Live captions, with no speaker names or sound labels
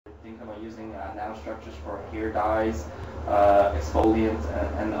think about using nanostructures for hair dyes, exfoliants,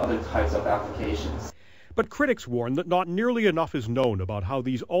 and other types of applications. But critics warn that not nearly enough is known about how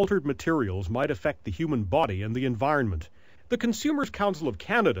these altered materials might affect the human body and the environment. The Consumers' Council of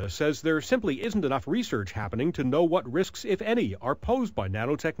Canada says there simply isn't enough research happening to know what risks, if any, are posed by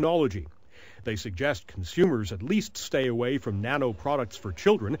nanotechnology. They suggest consumers at least stay away from nano products for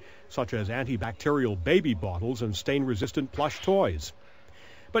children, such as antibacterial baby bottles and stain-resistant plush toys.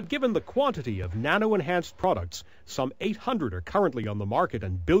 But given the quantity of nano-enhanced products, some 800 are currently on the market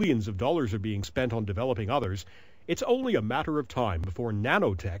and billions of dollars are being spent on developing others, it's only a matter of time before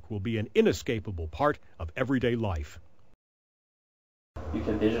nanotech will be an inescapable part of everyday life. You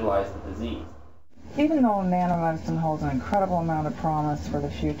can visualize the disease. Even though nanomedicine holds an incredible amount of promise for the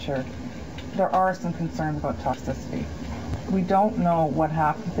future, there are some concerns about toxicity. We don't know what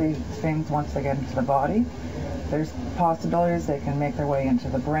happens to these things once they get into the body. There's possibilities they can make their way into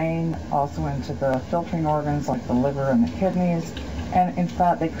the brain, also into the filtering organs like the liver and the kidneys, and in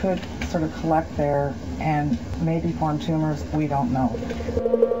fact they could sort of collect there and maybe form tumors. We don't know.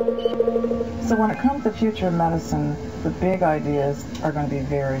 So when it comes to future medicine, the big ideas are going to be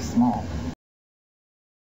very small.